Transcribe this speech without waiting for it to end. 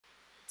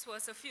It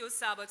was a few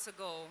Sabbaths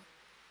ago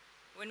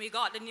when we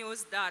got the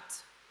news that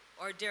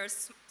our dear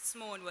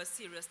Simone was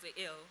seriously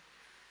ill.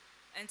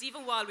 And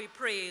even while we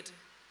prayed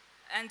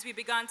and we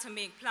began to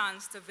make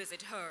plans to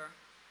visit her,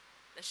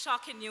 the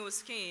shocking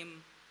news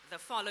came the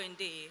following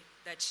day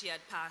that she had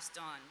passed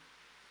on.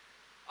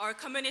 Our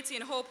community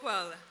in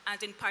Hopewell,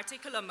 and in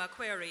particular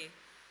McQuarrie,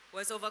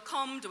 was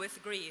overcome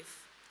with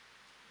grief.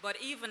 But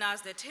even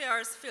as the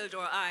tears filled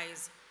our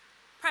eyes,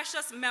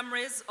 precious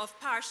memories of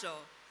Parsha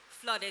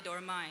flooded our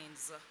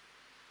minds.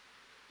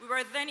 We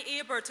were then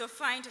able to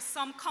find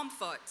some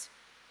comfort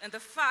in the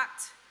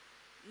fact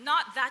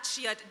not that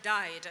she had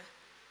died,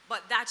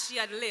 but that she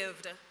had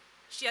lived,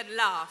 she had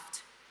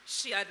laughed,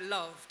 she had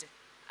loved,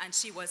 and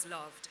she was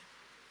loved.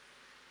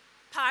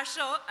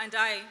 Parsha and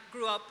I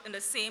grew up in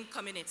the same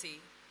community,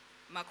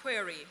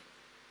 McQuarrie,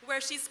 where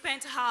she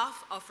spent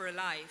half of her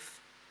life.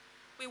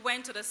 We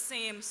went to the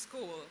same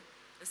school,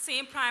 the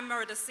same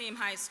primary, the same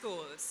high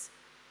schools,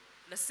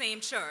 the same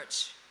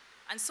church.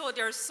 And so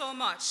there's so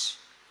much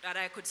that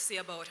I could say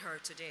about her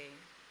today.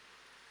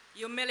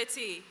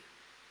 Humility,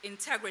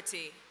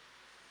 integrity,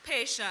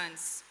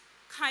 patience,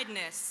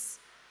 kindness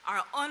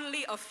are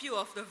only a few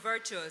of the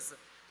virtues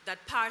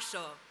that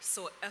Parsha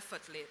so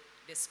effortlessly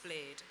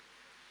displayed.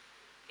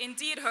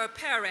 Indeed, her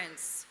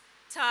parents,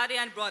 Taddy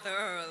and brother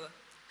Earle,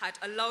 had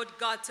allowed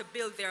God to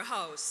build their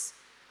house,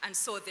 and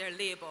so their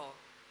labor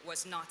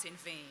was not in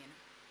vain.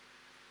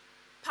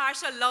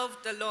 Parsha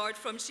loved the Lord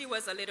from she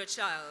was a little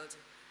child,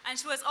 and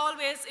she was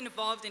always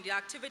involved in the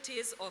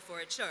activities of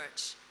our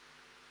church.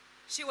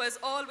 She was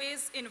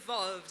always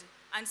involved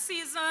and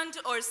seasoned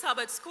our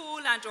Sabbath school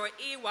and our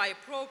AY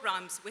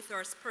programs with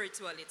her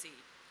spirituality,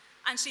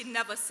 and she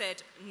never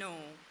said no.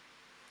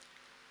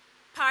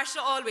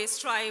 Parsha always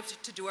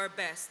strived to do her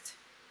best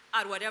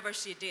at whatever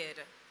she did,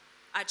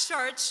 at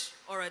church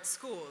or at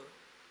school.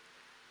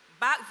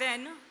 Back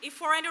then, if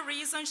for any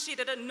reason she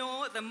didn't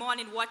know the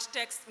morning watch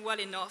text well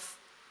enough,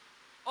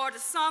 or the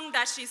song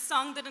that she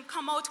sung didn't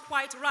come out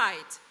quite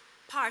right,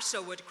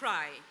 Parsha would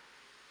cry.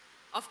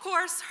 Of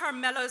course,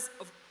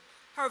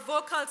 her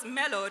vocals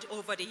mellowed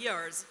over the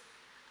years,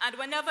 and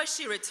whenever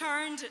she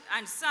returned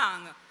and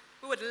sang,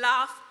 we would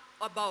laugh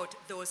about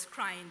those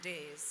crying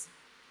days.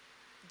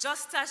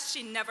 Just as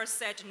she never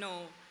said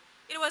no,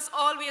 it was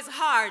always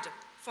hard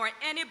for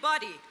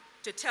anybody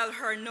to tell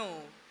her no,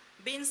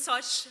 being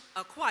such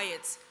a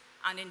quiet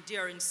and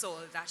endearing soul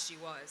that she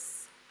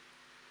was.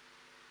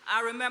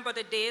 I remember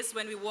the days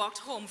when we walked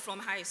home from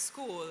high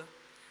school,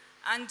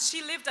 and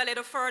she lived a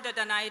little further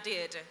than I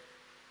did.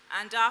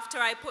 And after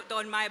I put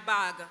down my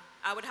bag,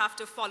 I would have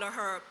to follow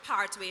her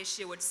part way,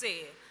 she would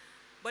say.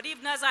 But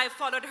even as I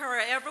followed her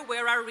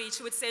everywhere I reached,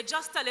 she would say,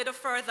 just a little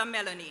further,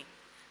 Melanie.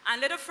 And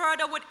a little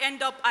further would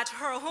end up at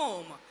her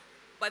home.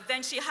 But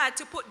then she had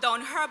to put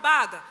down her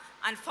bag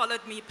and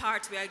followed me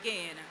part way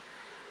again.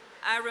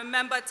 I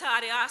remember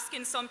Taddy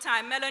asking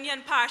sometime, Melanie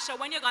and Parsha,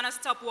 when you're gonna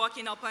stop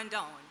walking up and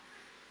down?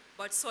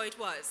 But so it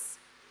was.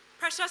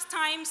 Precious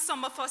times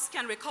some of us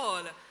can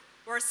recall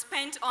were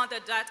spent under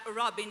that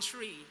robin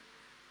tree.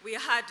 We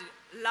had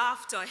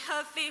laughter,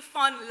 healthy,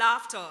 fun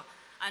laughter,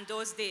 and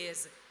those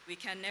days we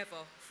can never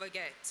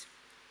forget.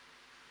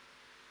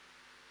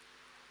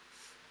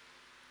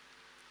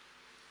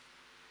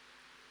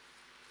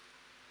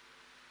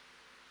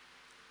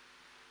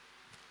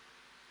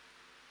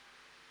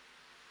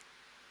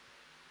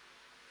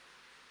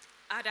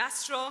 Ad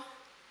astra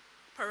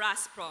per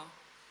aspera,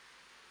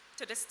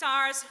 to the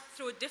stars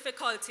through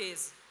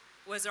difficulties,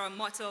 was our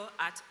motto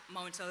at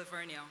Mount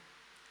Alvernia.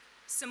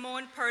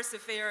 Simone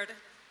persevered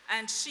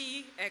and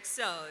she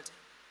excelled,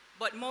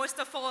 but most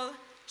of all,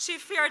 she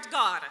feared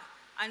God,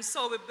 and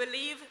so we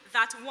believe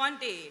that one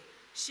day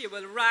she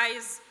will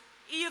rise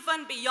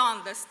even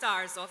beyond the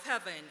stars of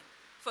heaven,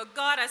 for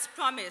God has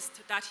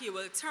promised that he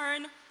will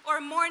turn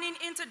our mourning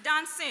into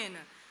dancing,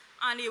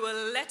 and he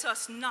will let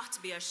us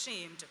not be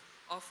ashamed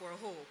of our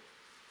hope.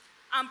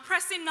 I'm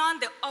pressing on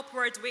the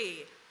upward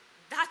way.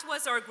 That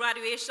was our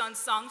graduation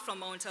song from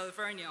Mount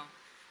Alvernia.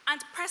 And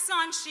press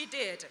on she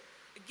did,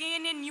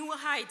 gaining new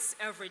heights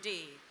every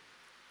day.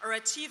 Her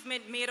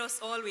achievement made us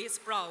always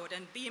proud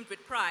and beamed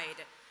with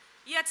pride.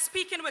 Yet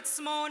speaking with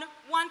Simone,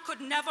 one could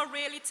never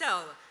really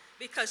tell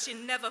because she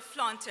never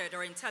flaunted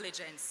her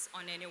intelligence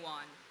on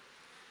anyone.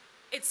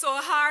 It's so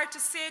hard to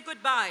say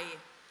goodbye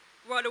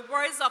were the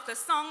words of the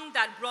song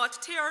that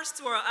brought tears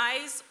to our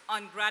eyes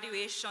on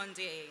graduation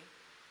day.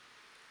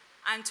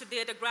 And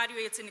today the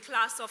graduates in the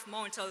class of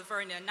Mount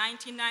Alvernia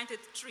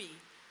 1993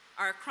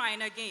 are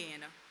crying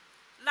again.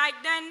 Like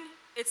then,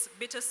 it's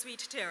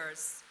bittersweet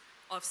tears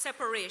of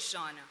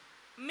separation,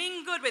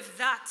 mingled with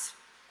that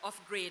of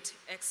great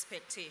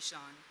expectation.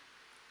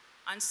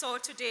 And so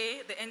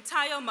today, the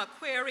entire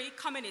McQuarrie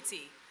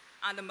community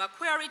and the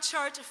McQuarrie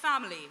Church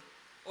family,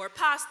 our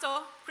pastor,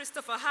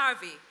 Christopher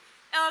Harvey,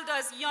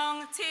 elders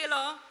Young,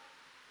 Taylor,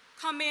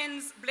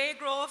 Cummins,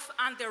 Blagrove,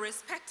 and their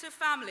respective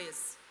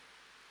families,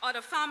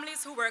 other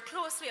families who were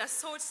closely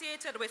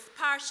associated with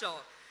Parsha,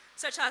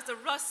 such as the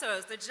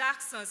Russells, the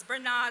Jacksons,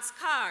 Bernards,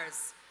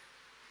 Carrs,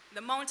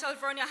 the Mount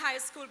Alvernia High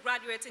School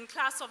graduating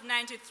class of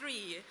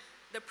 '93,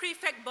 the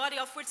prefect body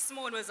of which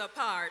Simone was a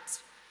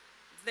part,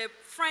 the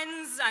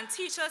friends and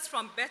teachers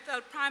from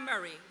Bethel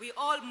Primary, we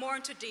all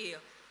mourn today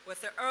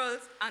with the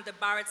Earls and the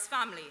Barrett's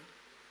family.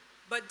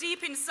 But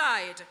deep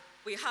inside,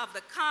 we have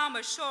the calm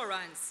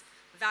assurance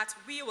that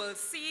we will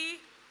see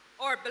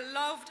our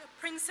beloved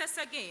princess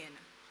again.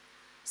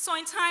 So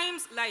in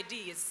times like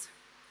these,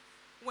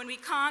 when we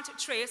can't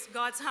trace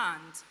God's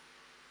hand,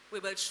 we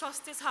will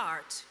trust his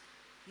heart,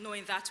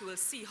 knowing that we will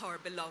see our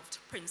beloved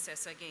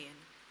princess again.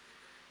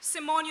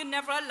 Simone, you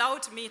never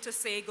allowed me to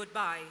say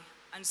goodbye,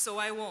 and so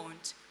I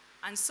won't.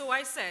 And so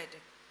I said,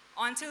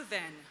 until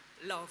then,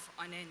 love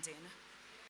unending.